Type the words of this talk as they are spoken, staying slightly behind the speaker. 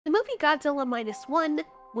The movie Godzilla Minus One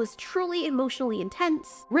was truly emotionally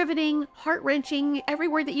intense, riveting, heart-wrenching, every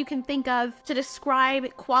word that you can think of to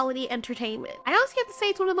describe quality entertainment. I honestly have to say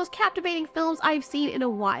it's one of the most captivating films I've seen in a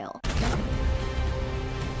while.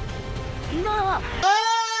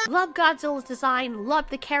 Love Godzilla's design, love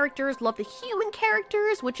the characters, love the human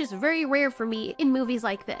characters, which is very rare for me in movies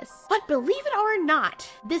like this. But believe it or not,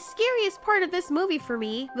 the scariest part of this movie for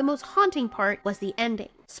me, the most haunting part, was the ending.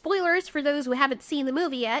 Spoilers for those who haven't seen the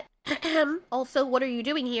movie yet. Also, what are you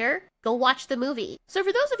doing here? Go watch the movie. So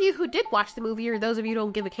for those of you who did watch the movie, or those of you who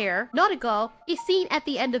don't give a care, Noriko is seen at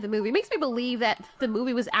the end of the movie. It makes me believe that the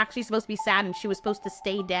movie was actually supposed to be sad and she was supposed to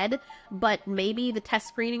stay dead, but maybe the test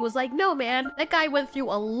screening was like, no man, that guy went through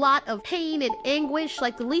a lot of pain and anguish,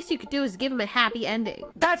 like the least you could do is give him a happy ending.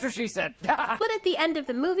 That's what she said. But at the end of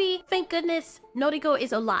the movie, thank goodness, Noriko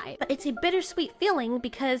is alive. But it's a bittersweet feeling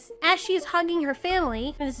because as she is hugging her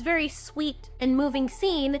family in this very sweet and moving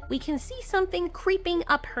scene, we can see something creeping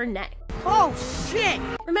up her neck. Oh shit!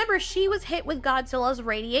 Remember, she was hit with Godzilla's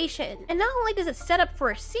radiation. And not only does it set up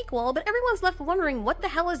for a sequel, but everyone's left wondering what the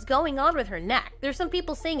hell is going on with her neck. There's some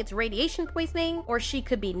people saying it's radiation poisoning, or she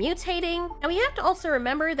could be mutating. And we have to also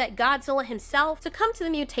remember that Godzilla himself succumbed to the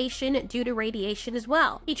mutation due to radiation as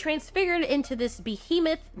well. He transfigured into this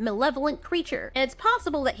behemoth, malevolent creature. And it's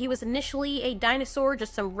possible that he was initially a dinosaur,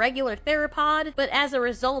 just some regular theropod, but as a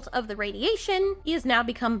result of the radiation, he has now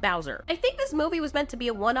become Bowser. I think this movie was meant to be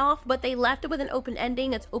a one-off, but they left it with an open ending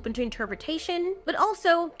that's open to interpretation, but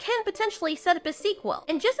also can potentially set up a sequel.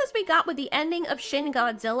 And just as we got with the ending of Shin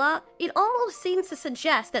Godzilla, it almost seems to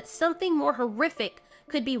suggest that something more horrific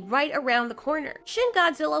could be right around the corner. Shin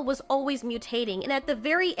Godzilla was always mutating, and at the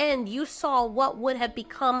very end, you saw what would have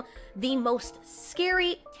become the most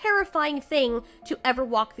scary, terrifying thing to ever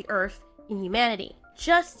walk the earth in humanity.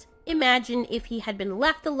 Just imagine if he had been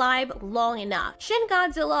left alive long enough. Shin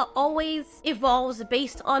Godzilla always evolves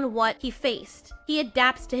based on what he faced. He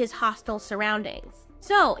adapts to his hostile surroundings.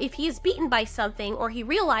 So, if he is beaten by something, or he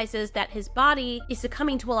realizes that his body is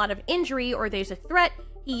succumbing to a lot of injury, or there's a threat,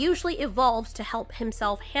 he usually evolves to help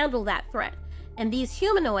himself handle that threat. And these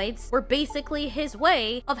humanoids were basically his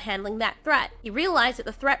way of handling that threat. He realized that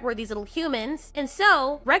the threat were these little humans, and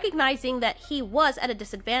so, recognizing that he was at a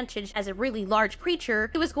disadvantage as a really large creature,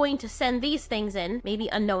 he was going to send these things in, maybe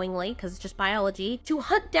unknowingly, because it's just biology, to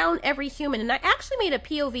hunt down every human. And I actually made a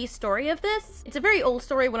POV story of this. It's a very old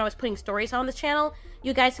story when I was putting stories on this channel.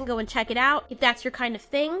 You guys can go and check it out if that's your kind of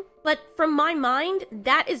thing. But from my mind,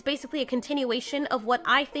 that is basically a continuation of what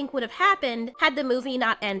I think would have happened had the movie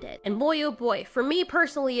not ended. And boy oh boy, for me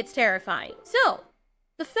personally, it's terrifying. So,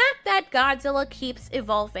 the fact that Godzilla keeps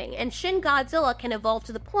evolving, and Shin Godzilla can evolve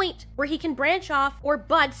to the point where he can branch off or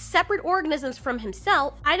bud separate organisms from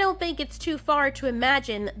himself, I don't think it's too far to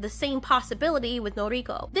imagine the same possibility with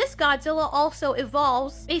Noriko. This Godzilla also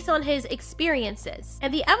evolves based on his experiences,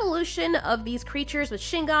 and the evolution of these creatures with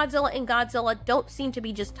Shin Godzilla and Godzilla don't seem to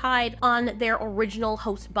be just tied on their original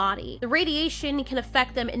host body. The radiation can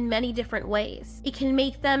affect them in many different ways. It can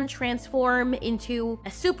make them transform into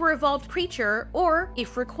a super evolved creature, or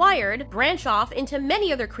if required, branch off into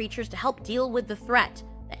many other creatures to help deal with the threat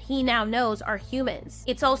that he now knows are humans.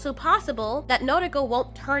 It's also possible that Noriko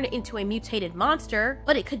won't turn into a mutated monster,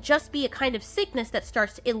 but it could just be a kind of sickness that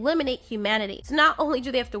starts to eliminate humanity. So not only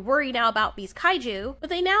do they have to worry now about these kaiju, but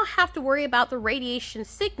they now have to worry about the radiation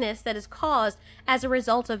sickness that is caused as a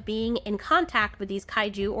result of being in contact with these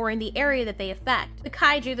kaiju or in the area that they affect. The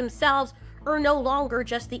kaiju themselves are no longer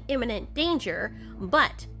just the imminent danger,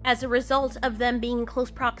 but as a result of them being in close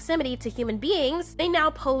proximity to human beings, they now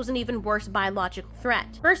pose an even worse biological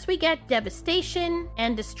threat. First, we get devastation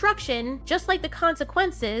and destruction, just like the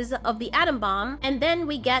consequences of the atom bomb, and then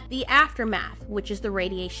we get the aftermath, which is the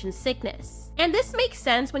radiation sickness. And this makes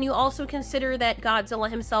sense when you also consider that Godzilla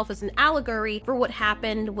himself is an allegory for what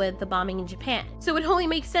happened with the bombing in Japan. So it only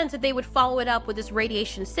makes sense that they would follow it up with this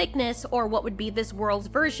radiation sickness, or what would be this world's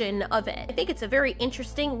version of it. I think it's a very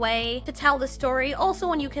interesting way to tell the story. Also,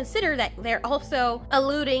 when you consider that they're also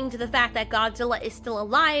alluding to the fact that Godzilla is still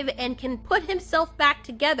alive and can put himself back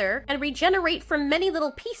together and regenerate from many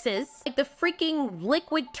little pieces, like the freaking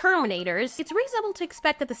liquid Terminators, it's reasonable to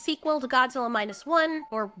expect that the sequel to Godzilla Minus One,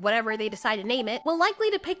 or whatever they decide to name it, will likely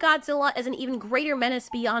depict Godzilla as an even greater menace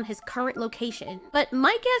beyond his current location. But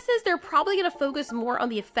my guess is they're probably going to focus more on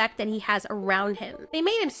the effect that he has around him. They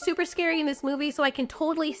made him super scary in this movie, so I can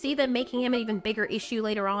totally see them making him an even bigger issue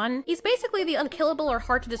later on. He's basically the unkillable or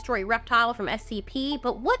hard to destroy reptile from SCP,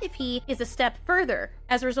 but what if he is a step further?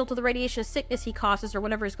 As a result of the radiation sickness he causes, or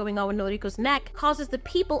whatever is going on with Noriko's neck, causes the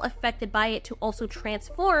people affected by it to also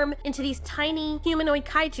transform into these tiny humanoid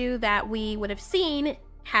kaiju that we would have seen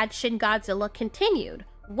had Shin Godzilla continued?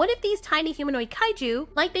 What if these tiny humanoid kaiju,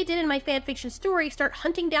 like they did in my fanfiction story, start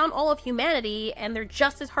hunting down all of humanity and they're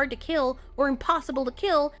just as hard to kill or impossible to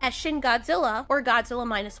kill as Shin Godzilla or Godzilla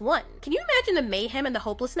Minus One? Can you imagine the mayhem and the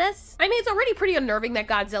hopelessness? I mean, it's already pretty unnerving that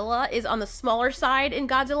Godzilla is on the smaller side in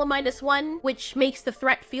Godzilla Minus One, which makes the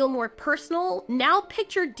threat feel more personal. Now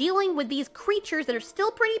picture dealing with these creatures that are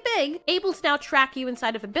still pretty big, able to now track you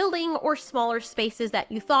inside of a building or smaller spaces that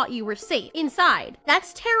you thought you were safe inside.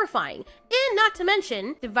 That's terrifying. And not to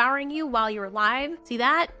mention, devouring you while you're alive. See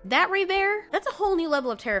that? That right there? That's a whole new level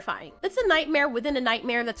of terrifying. That's a nightmare within a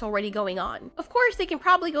nightmare that's already going on. Of course, they can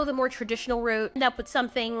probably go the more traditional route, end up with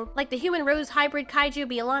something like the human rose hybrid kaiju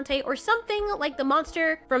Biollante, or something like the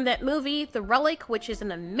monster from that movie, The Relic, which is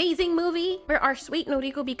an amazing movie, where our sweet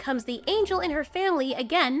Noriko becomes the angel in her family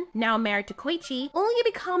again, now married to Koichi, only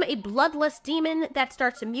to become a bloodless demon that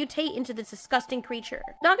starts to mutate into this disgusting creature.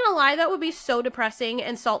 Not gonna lie, that would be so depressing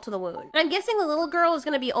and salt to the wound. I'm guessing the little girl is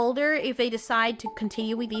going to be older if they decide to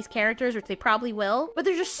continue with these characters, which they probably will, but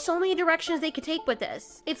there's just so many directions they could take with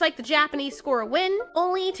this. It's like the Japanese score a win,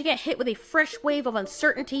 only to get hit with a fresh wave of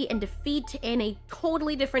uncertainty and defeat in a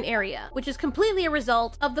totally different area, which is completely a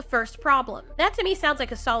result of the first problem. That to me sounds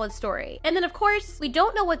like a solid story. And then of course, we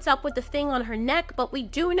don't know what's up with the thing on her neck, but we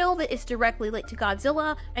do know that it's directly linked to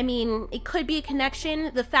Godzilla. I mean, it could be a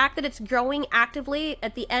connection. The fact that it's growing actively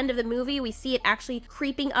at the end of the movie, we see it actually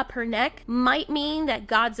creeping up her neck, might mean that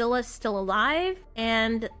Godzilla's still alive,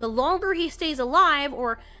 and the longer he stays alive,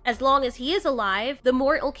 or as long as he is alive, the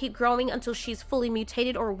more it'll keep growing until she's fully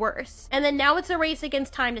mutated or worse. And then now it's a race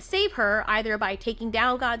against time to save her, either by taking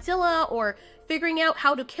down Godzilla or figuring out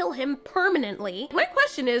how to kill him permanently. My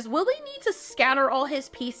question is, will they need to scatter all his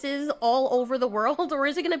pieces all over the world, or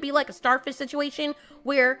is it going to be like a starfish situation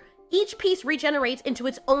where each piece regenerates into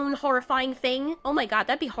its own horrifying thing? Oh my god,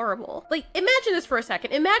 that'd be horrible. Like, imagine this for a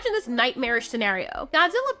second. Imagine this nightmarish scenario.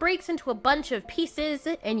 Godzilla breaks into a bunch of pieces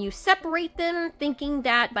and you separate them, thinking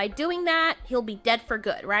that by doing that, he'll be dead for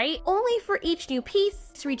good, right? Only for each new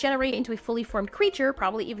piece to regenerate into a fully formed creature,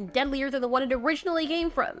 probably even deadlier than the one it originally came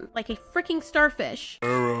from. Like a freaking starfish.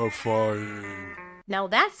 Terrifying. Now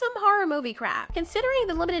that's some horror movie crap. Considering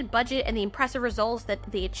the limited budget and the impressive results that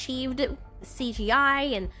they achieved, the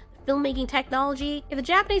CGI and filmmaking technology, if the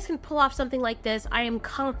Japanese can pull off something like this, I am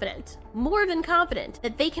confident, more than confident,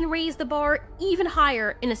 that they can raise the bar even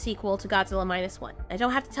higher in a sequel to Godzilla Minus One. I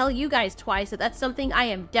don't have to tell you guys twice that that's something I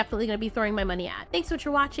am definitely going to be throwing my money at. Thanks so much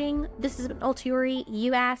for watching. This has been Ultiori.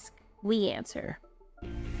 You ask, we answer.